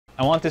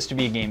I want this to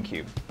be a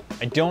GameCube.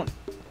 I don't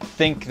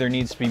think there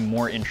needs to be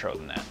more intro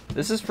than that.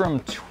 This is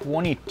from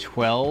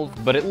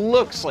 2012, but it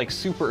looks like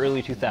super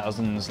early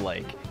 2000s,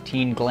 like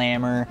teen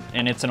glamour,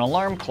 and it's an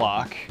alarm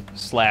clock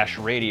 /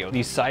 radio.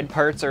 These side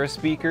parts are a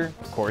speaker.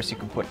 Of course, you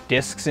can put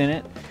discs in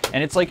it,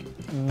 and it's like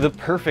the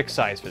perfect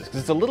size for this, because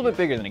it's a little bit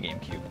bigger than a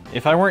GameCube.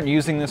 If I weren't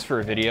using this for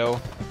a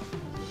video,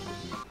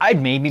 I'd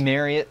maybe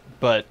marry it,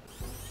 but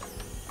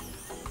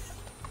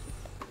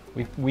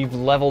we've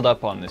leveled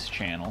up on this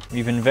channel.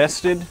 We've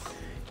invested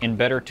in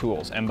better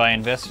tools, and by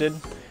invested,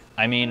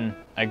 I mean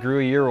I grew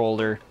a year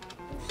older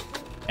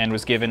and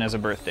was given as a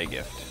birthday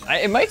gift.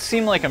 It might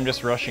seem like I'm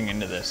just rushing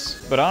into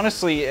this, but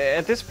honestly,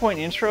 at this point,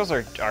 intros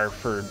are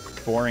for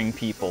boring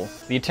people.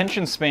 The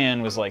attention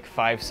span was like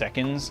 5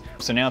 seconds,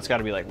 so now it's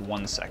gotta be like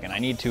 1 second. I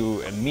need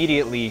to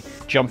immediately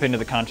jump into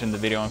the content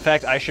of the video. In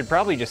fact, I should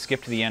probably just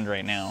skip to the end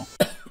right now.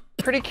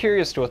 Pretty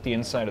curious to what the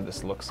inside of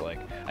this looks like.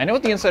 I know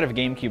what the inside of a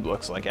GameCube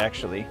looks like,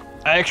 actually.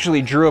 I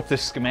actually drew up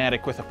this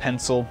schematic with a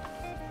pencil.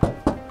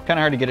 Kind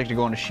of hard to get it to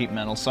go into sheet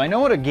metal, so I know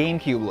what a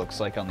GameCube looks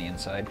like on the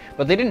inside,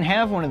 but they didn't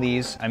have one of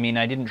these. I mean,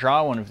 I didn't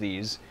draw one of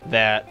these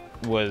that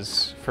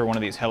was for one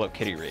of these Hello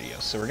Kitty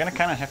radios, so we're gonna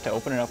kind of have to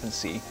open it up and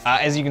see.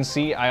 As you can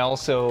see, I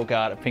also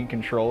got a pink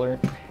controller,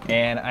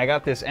 and I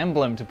got this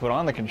emblem to put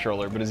on the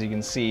controller, but as you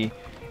can see,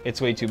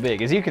 it's way too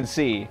big. As you can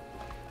see,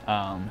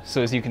 I'm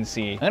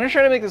gonna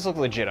try to make this look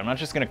legit. I'm not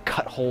just gonna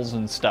cut holes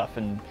and stuff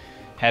and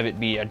have it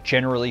be a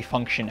generally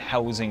function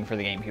housing for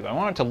the GameCube. I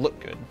want it to look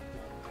good.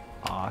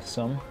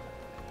 Awesome.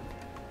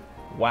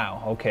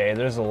 Wow, okay,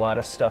 there's a lot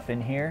of stuff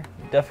in here.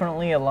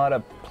 Definitely a lot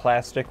of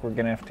plastic we're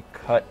gonna have to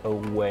cut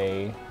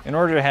away. In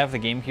order to have the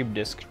GameCube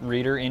disc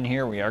reader in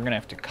here, we are gonna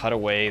have to cut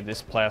away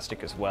this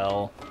plastic as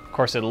well. Of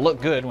course, it'll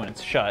look good when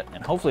it's shut,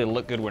 and hopefully it'll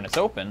look good when it's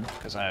open,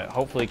 because I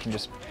hopefully can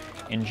just,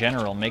 in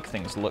general, make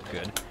things look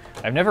good.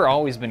 I've never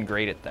always been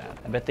great at that.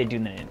 I bet they do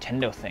the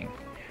Nintendo thing,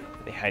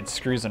 where they hide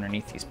screws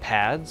underneath these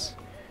pads.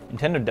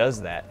 Nintendo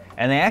does that,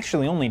 and they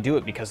actually only do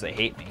it because they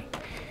hate me.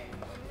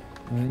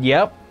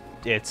 Yep.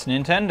 It's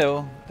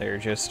Nintendo. They're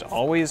just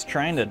always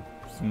trying to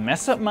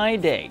mess up my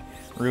day,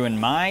 ruin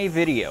my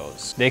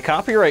videos. They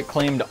copyright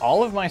claimed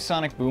all of my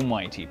Sonic Boom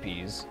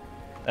YTPs.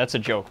 That's a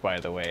joke, by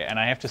the way, and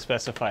I have to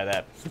specify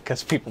that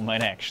because people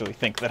might actually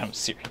think that I'm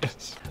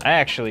serious.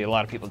 A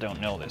lot of people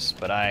don't know this,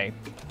 but I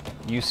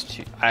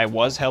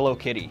was Hello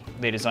Kitty.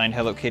 They designed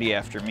Hello Kitty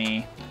after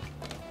me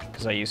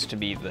because I used to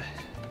be the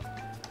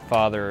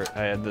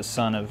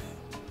son of...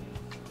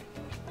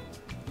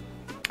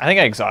 I think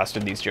I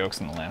exhausted these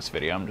jokes in the last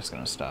video. I'm just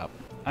gonna stop.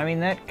 I mean,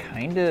 that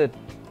kinda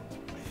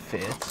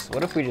fits.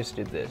 What if we just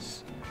did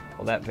this?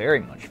 Well, that very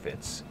much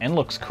fits and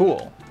looks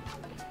cool.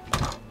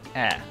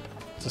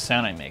 It's the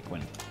sound I make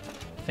when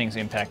things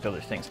impact other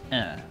things.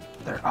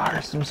 There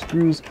are some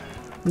screws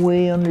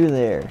way under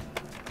there.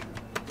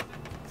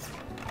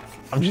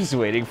 I'm just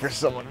waiting for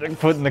someone to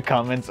put in the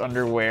comments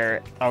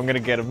underwear. I'm gonna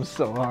get them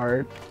so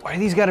hard. Why do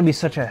these gotta be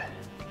such a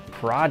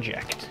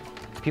project?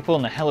 People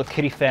in the Hello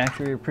Kitty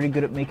factory are pretty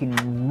good at making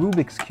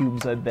Rubik's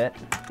Cubes, I bet.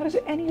 How does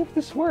any of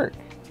this work?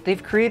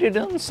 They've created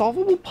an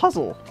unsolvable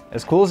puzzle.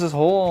 As cool as this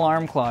whole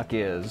alarm clock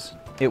is,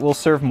 it will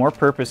serve more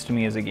purpose to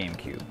me as a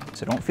GameCube.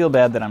 So don't feel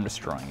bad that I'm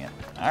destroying it.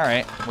 All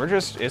right,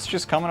 it's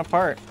just coming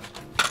apart.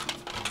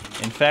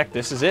 In fact,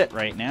 this is it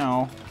right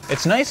now.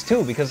 It's nice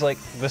too, because like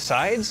the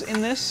sides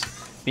in this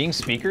being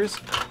speakers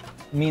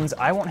means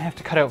I won't have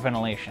to cut out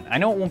ventilation. I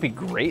know it won't be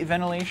great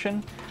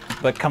ventilation,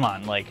 but come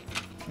on, like,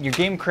 your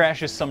game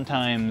crashes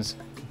sometimes,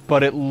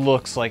 but it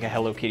looks like a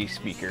Hello Kitty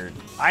speaker.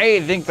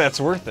 I think that's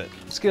worth it.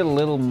 Let's get a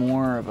little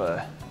more of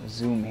a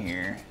zoom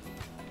here,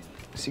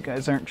 so you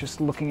guys aren't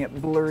just looking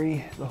at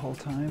Blurry the whole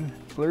time.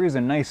 Blurry's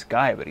a nice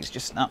guy, but he's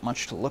just not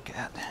much to look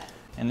at.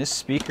 And this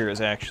speaker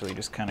is actually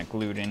just kind of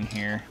glued in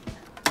here.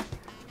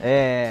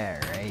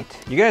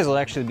 Alright. You guys will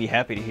actually be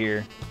happy to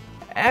hear.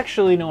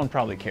 Actually, no one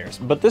probably cares,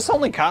 but this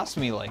only cost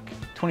me like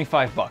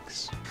 25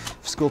 bucks.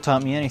 If school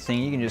taught me anything,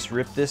 you can just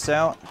rip this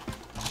out,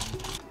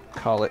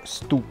 call it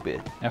stupid.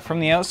 Now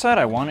from the outside,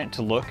 I want it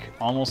to look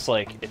almost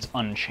like it's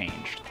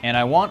unchanged. And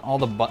I want all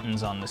the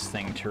buttons on this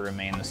thing to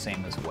remain the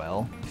same as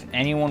well. If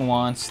anyone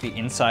wants the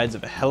insides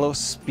of a Hello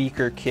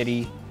Speaker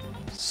Kitty,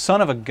 son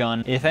of a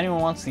gun, if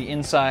anyone wants the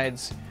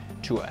insides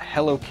to a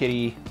Hello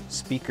Kitty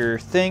speaker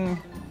thing,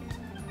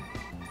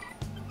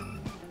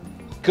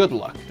 good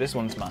luck, this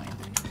one's mine.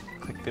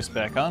 Click this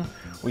back on.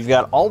 We've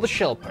got all the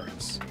shell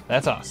parts.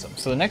 That's awesome.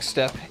 So the next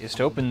step is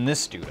to open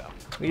this dude up.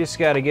 We just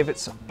gotta give it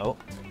some,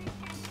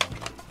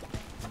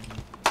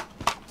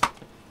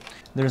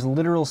 There's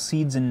literal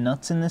seeds and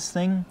nuts in this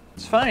thing.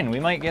 It's fine, we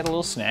might get a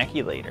little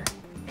snacky later.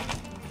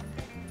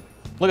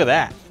 Look at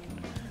that.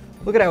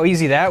 Look at how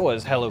easy that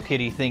was, Hello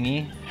Kitty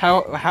thingy.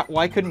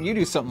 Why couldn't you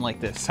do something like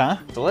this, huh?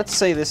 So let's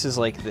say this is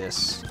like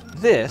this.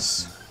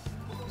 This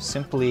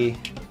simply,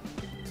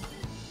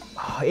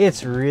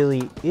 it's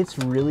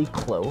really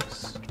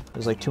close.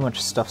 There's like too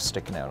much stuff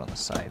sticking out on the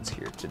sides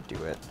here to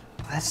do it.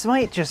 This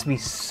might just be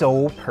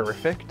so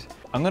perfect.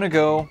 I'm gonna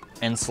go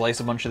and slice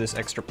a bunch of this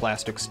extra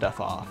plastic stuff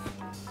off,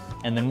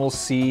 and then we'll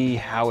see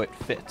how it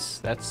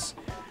fits. It's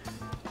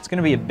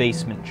gonna be a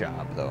basement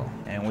job though,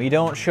 and we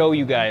don't show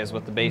you guys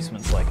what the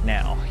basement's like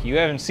now. You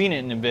haven't seen it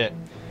in a bit.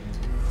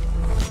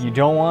 You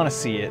don't want to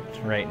see it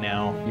right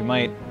now. You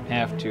might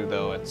have to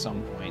though at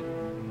some point.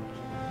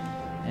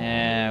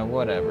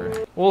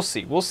 Whatever. We'll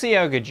see. We'll see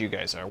how good you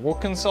guys are. We'll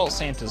consult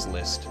Santa's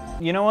list.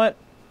 You know what?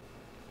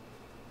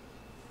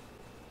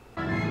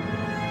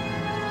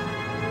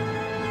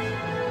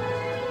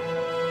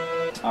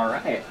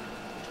 Alright.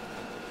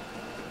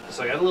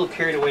 So I got a little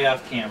carried away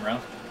off camera.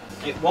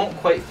 It won't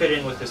quite fit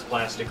in with this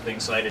plastic thing,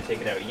 so I had to take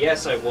it out.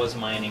 Yes, I was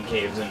mining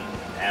caves in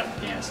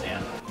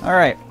Afghanistan.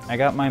 Alright, I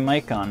got my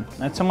mic on.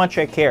 That's how much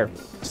I care.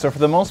 So for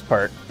the most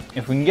part,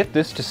 if we can get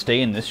this to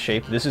stay in this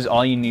shape, this is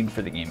all you need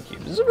for the GameCube.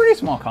 This is a pretty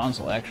small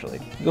console, actually.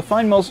 You'll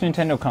find most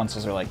Nintendo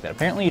consoles are like that.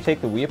 Apparently you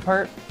take the Wii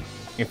apart.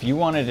 If you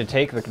wanted to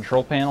take the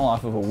control panel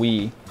off of a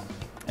Wii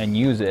and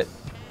use it,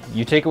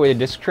 you take away the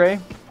disc tray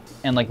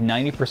and like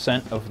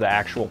 90% of the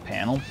actual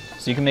panel.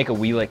 So you can make a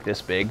Wii like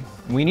this big.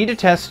 We need to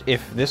test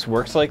if this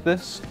works like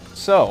this.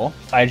 So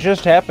I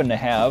just happen to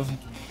have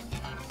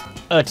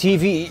a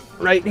TV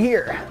right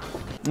here.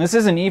 This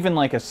isn't even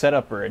like a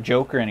setup or a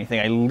joke or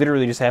anything. I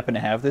literally just happen to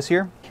have this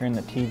here. Turn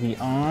the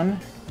TV on.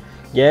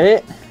 Get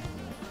it?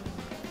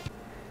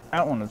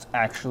 That one is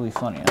actually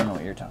funny. I don't know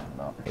what you're talking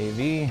about.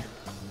 AV.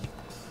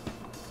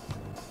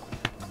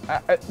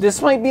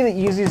 This might be the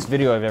easiest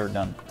video I've ever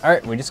done. All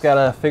right, we just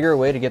gotta figure a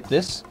way to get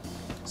this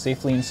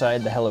safely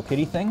inside the Hello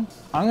Kitty thing.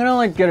 I'm gonna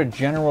like get a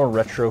general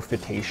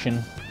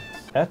retrofitation.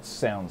 That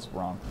sounds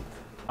wrong.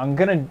 I'm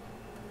gonna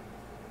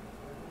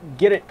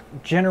get it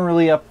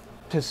generally up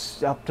to.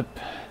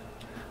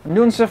 I'm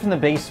doing stuff in the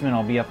basement.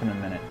 I'll be up in a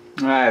minute.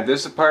 All right,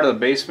 this is part of the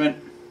basement.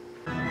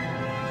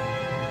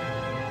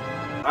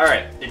 All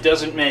right, it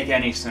doesn't make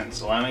any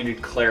sense. Allow me to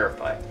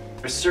clarify.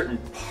 There's certain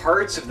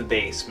parts of the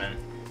basement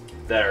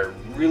that are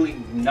really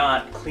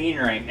not clean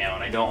right now,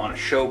 and I don't want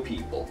to show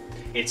people.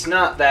 It's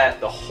not that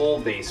the whole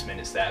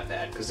basement is that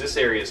bad, because this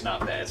area is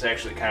not bad. It's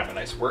actually kind of a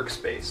nice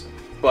workspace.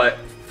 But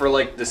for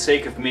like the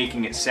sake of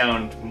making it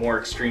sound more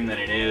extreme than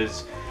it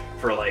is,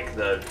 for like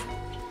the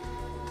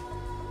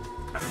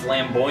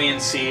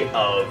flamboyancy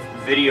of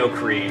video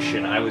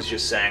creation, I was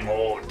just saying,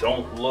 oh,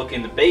 don't look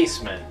in the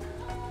basement.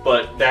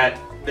 But that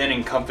then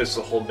encompassed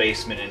the whole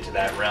basement into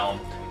that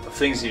realm of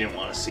things you didn't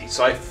want to see.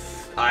 So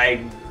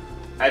I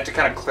have to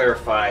kind of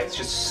clarify, it's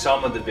just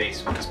some of the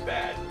basement is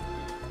bad.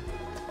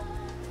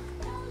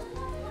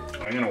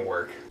 I'm gonna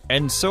work.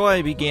 And so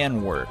I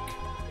began work.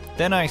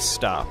 Then I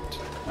stopped.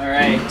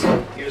 Alright,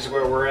 here's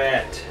where we're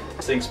at.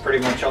 This thing's pretty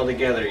much all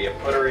together. You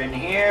put her in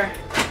here.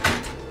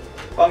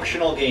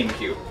 Functional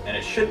GameCube. And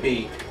it should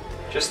be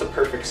just the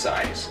perfect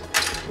size,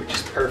 which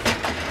is perfect.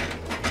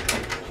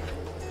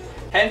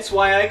 Hence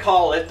why I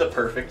call it the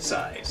perfect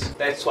size.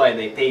 That's why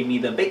they pay me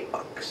the big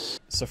bucks.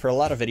 So for a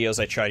lot of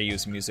videos I try to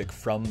use music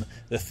from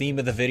the theme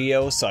of the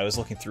video, so I was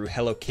looking through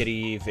Hello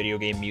Kitty video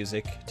game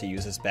music to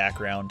use as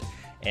background,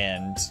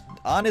 and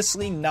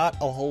honestly not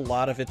a whole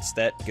lot of it's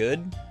that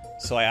good.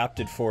 So I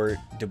opted for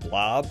De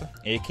Blob,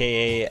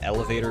 aka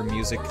Elevator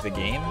Music the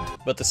Game.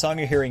 But the song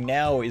you're hearing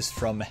now is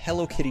from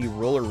Hello Kitty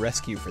Roller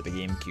Rescue for the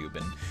GameCube,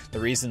 and the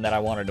reason that I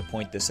wanted to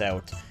point this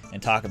out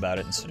and talk about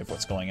it instead of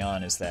what's going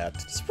on is that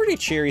it's a pretty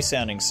cheery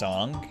sounding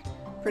song,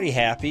 pretty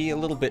happy, a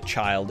little bit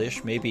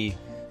childish, maybe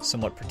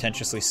somewhat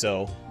pretentiously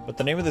so, but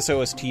the name of this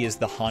OST is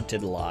The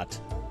Haunted Lot.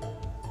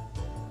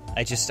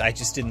 I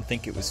just didn't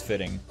think it was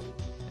fitting.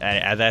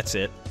 That's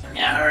it.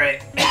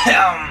 Alright.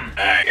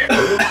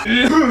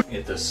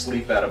 Get the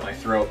sleep out of my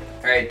throat.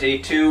 Alright, day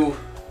 2.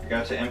 I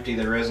got to empty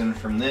the resin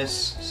from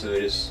this, so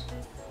it is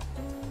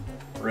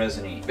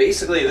resiny.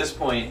 Basically, at this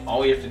point,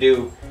 all we have to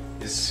do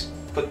is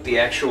put the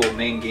actual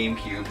main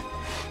GameCube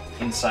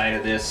inside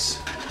of this.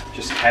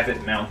 Just have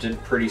it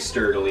mounted pretty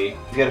sturdily.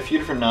 We've got a few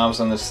different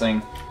knobs on this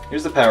thing.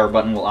 Here's the power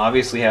button. We'll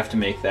obviously have to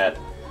make that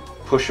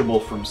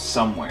pushable from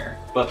somewhere.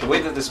 But the way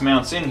that this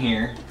mounts in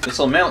here, this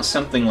will mount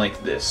something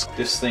like this.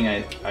 This thing,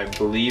 I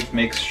believe,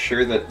 makes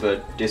sure that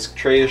the disc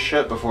tray is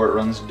shut before it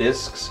runs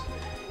discs.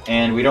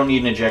 And we don't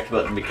need an eject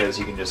button because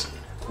you can just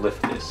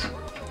lift this.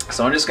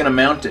 So I'm just gonna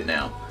mount it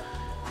now.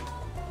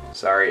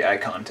 Sorry, eye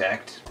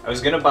contact. I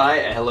was gonna buy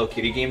a Hello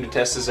Kitty game to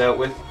test this out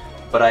with,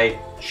 but I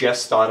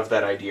just thought of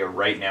that idea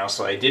right now,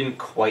 so I didn't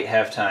quite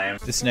have time.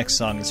 This next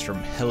song is from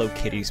Hello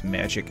Kitty's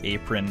Magic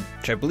Apron,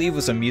 which I believe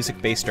was a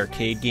music-based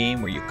arcade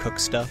game where you cook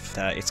stuff.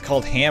 It's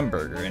called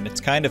Hamburger, and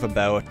it's kind of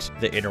about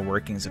the inner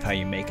workings of how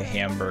you make a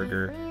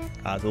hamburger.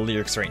 The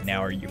lyrics right now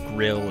are you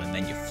grill and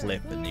then you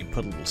flip and you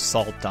put a little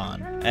salt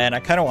on. And I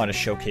kind of want to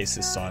showcase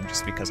this song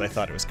just because I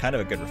thought it was kind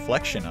of a good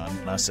reflection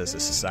on us as a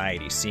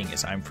society, seeing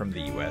as I'm from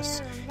the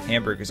US.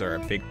 Hamburgers are a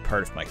big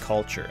part of my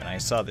culture, and I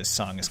saw this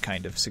song as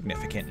kind of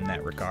significant in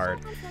that regard.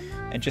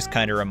 And just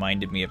kind of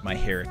reminded me of my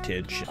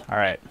heritage.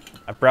 Alright,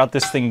 I brought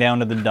this thing down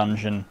to the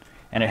dungeon,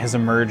 and it has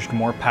emerged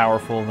more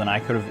powerful than I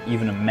could have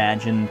even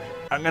imagined.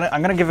 I'm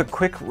gonna give a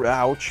quick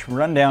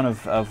rundown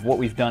of what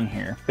we've done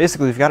here.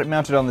 Basically, we've got it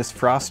mounted on this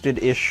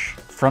frosted-ish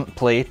front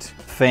plate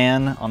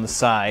fan on the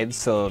sides,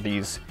 so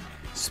these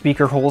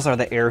speaker holes are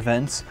the air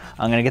vents.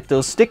 I'm gonna get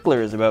those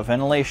sticklers about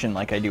ventilation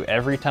like I do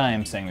every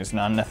time, saying there's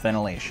not enough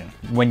ventilation.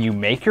 When you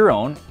make your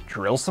own,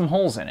 drill some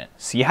holes in it.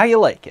 See how you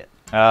like it.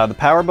 The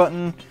power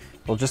button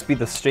will just be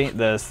the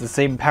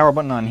same power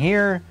button on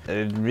here.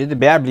 We're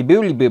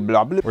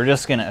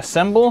just gonna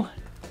assemble,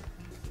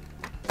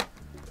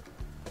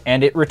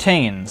 and it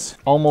retains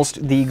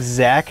almost the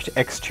exact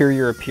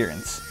exterior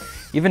appearance,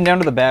 even down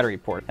to the battery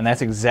port, and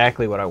that's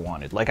exactly what I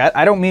wanted. Like,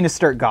 I don't mean to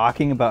start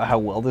gawking about how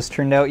well this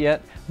turned out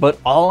yet, but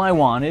all I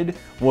wanted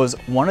was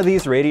one of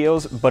these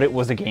radios, but it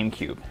was a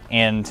GameCube.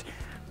 And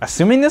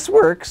assuming this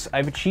works,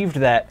 I've achieved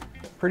that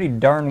pretty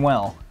darn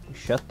well.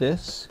 Shut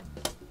this.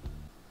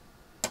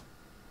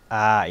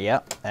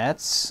 Yeah,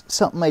 that's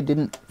something I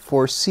didn't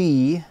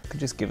foresee. Could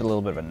just give it a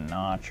little bit of a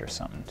notch or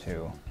something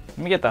too. Let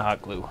me get the hot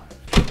glue.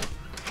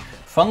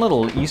 Fun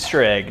little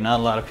Easter egg not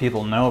a lot of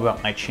people know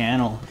about my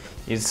channel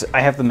is I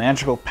have the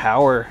magical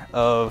power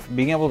of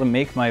being able to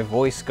make my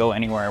voice go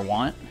anywhere I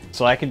want.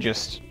 So I could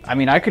just,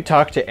 I could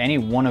talk to any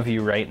one of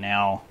you right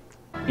now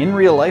in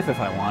real life if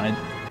I wanted.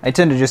 I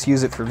tend to just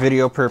use it for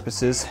video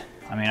purposes.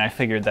 I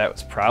figured that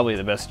was probably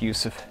the best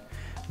use of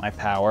my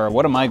power.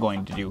 What am I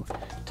going to do?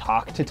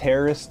 Talk to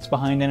terrorists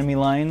behind enemy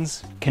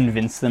lines?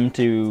 Convince them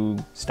to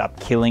stop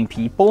killing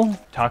people?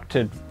 Talk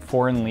to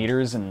foreign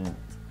leaders and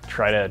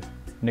try to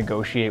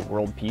negotiate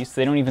world peace?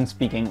 They don't even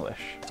speak English.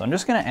 So I'm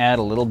just gonna add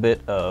a little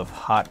bit of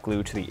hot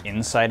glue to the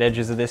inside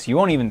edges of this. You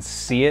won't even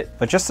see it,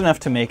 but just enough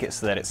to make it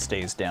so that it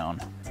stays down.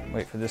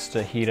 Wait for this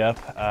to heat up.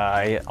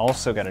 I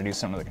also gotta do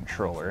something with the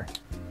controller.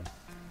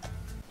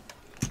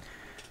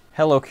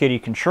 Hello Kitty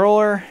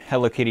controller,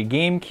 Hello Kitty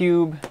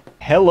GameCube,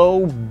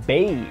 hello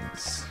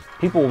babes.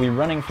 People will be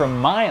running from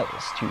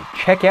miles to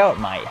check out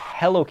my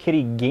Hello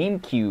Kitty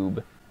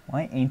GameCube.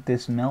 Why ain't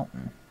this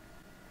melting?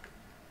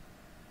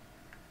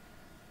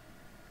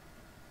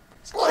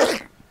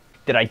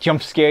 Did I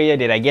jump scare you?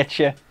 Did I get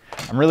you?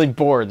 I'm really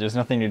bored. There's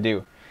nothing to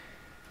do.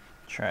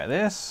 Try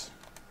this.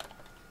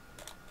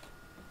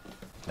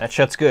 That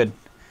shuts good.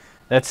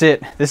 That's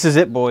it. This is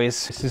it,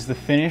 boys. This is the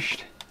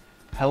finished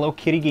Hello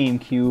Kitty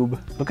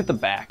GameCube. Look at the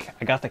back.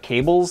 I got the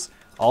cables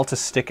all to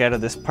stick out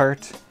of this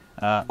part.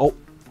 Oh.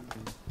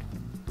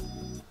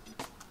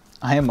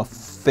 I am a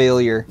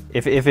failure.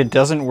 If it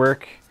doesn't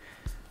work,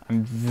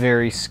 I'm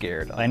very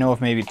scared. I know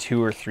of maybe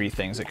 2 or 3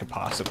 things it could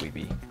possibly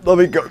be. Let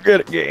me go get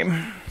it,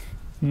 game.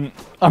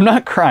 I'm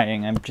not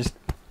crying,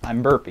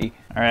 I'm burpy.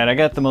 All right, I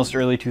got the most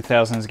early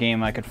 2000s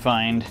game I could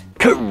find.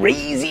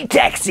 Crazy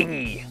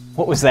Taxi!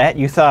 What was that?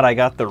 You thought I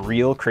got the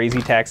real Crazy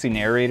Taxi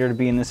narrator to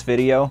be in this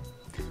video?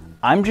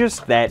 I'm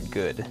just that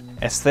good.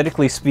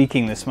 Aesthetically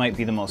speaking, this might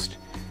be the most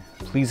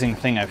pleasing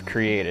thing I've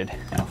created.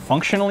 Now,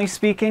 functionally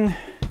speaking,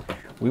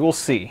 we will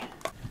see.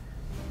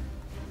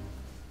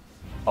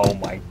 Oh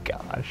my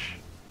gosh.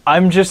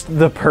 I'm just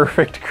the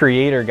perfect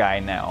creator guy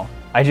now.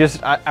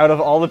 Out of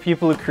all the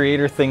people who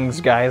creator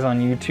things guys on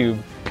YouTube,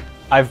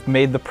 I've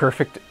made the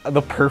perfect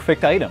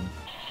item.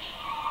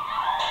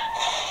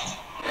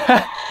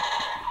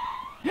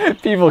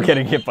 People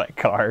getting hit by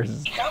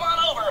cars. Come on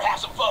over, have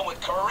some fun with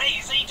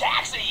Crazy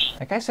Taxi.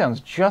 That guy sounds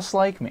just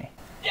like me.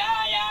 Yeah.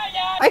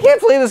 I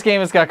can't play this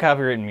game, it's got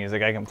copyrighted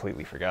music, I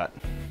completely forgot.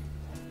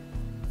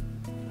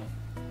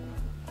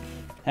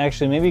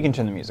 Actually, maybe you can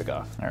turn the music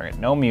off. All right,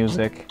 no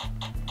music.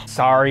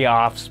 Sorry,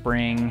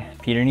 Offspring.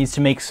 Peter needs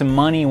to make some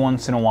money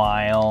once in a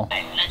while.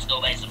 Hey, let's go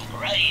make some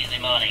crazy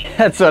money.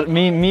 That's what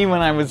me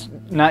when I was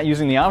not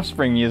using the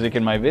Offspring music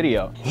in my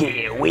video.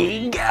 Here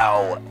we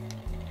go.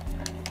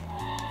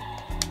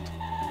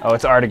 Oh,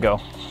 it's Artigo.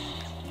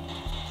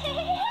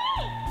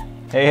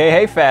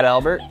 Hey, Fat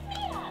Albert.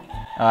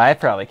 Oh, I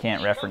probably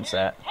can't reference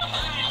that.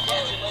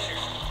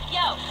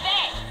 Yo,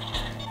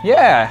 Fat.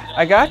 Yeah,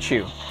 I got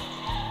you.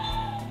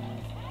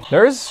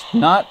 There's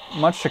not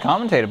much to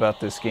commentate about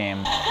this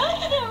game. Go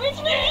to the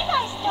original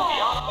Levi's store.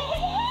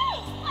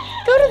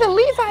 Go to the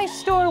Levi's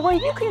store where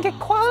you can get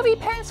quality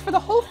pants for the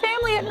whole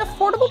family at an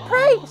affordable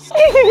price.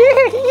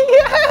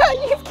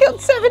 Yeah, you've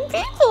killed 7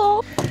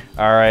 people.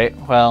 All right,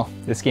 well,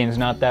 this game's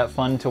not that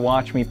fun to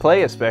watch me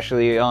play,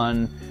 especially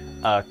on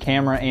a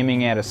camera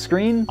aiming at a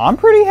screen. I'm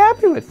pretty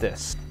happy with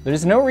this.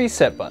 There's no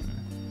reset button.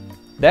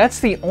 That's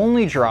the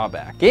only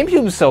drawback.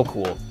 GameCube's so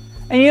cool.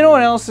 And you know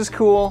what else is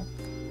cool?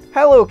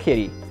 Hello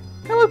Kitty.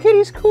 Hello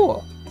Kitty's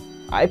cool.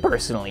 I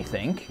personally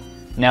think,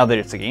 now that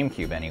it's a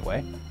GameCube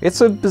anyway.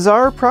 It's a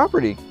bizarre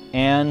property.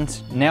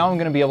 And now I'm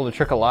gonna be able to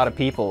trick a lot of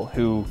people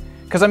who,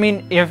 because I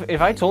mean,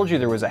 if I told you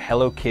there was a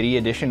Hello Kitty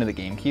edition to the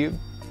GameCube,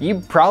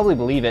 you'd probably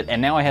believe it,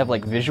 and now I have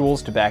like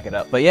visuals to back it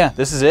up. But yeah,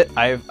 this is it.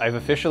 I've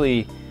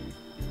officially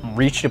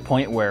reached a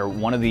point where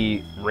one of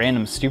the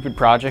random stupid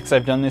projects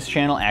I've done this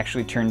channel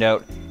actually turned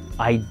out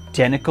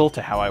identical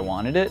to how I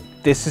wanted it.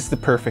 This is the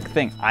perfect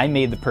thing. I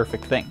made the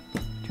perfect thing.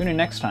 Tune in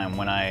next time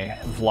when I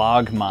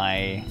vlog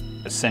my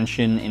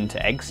ascension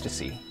into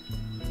ecstasy.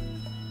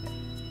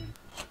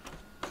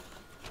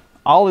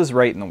 All is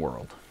right in the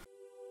world.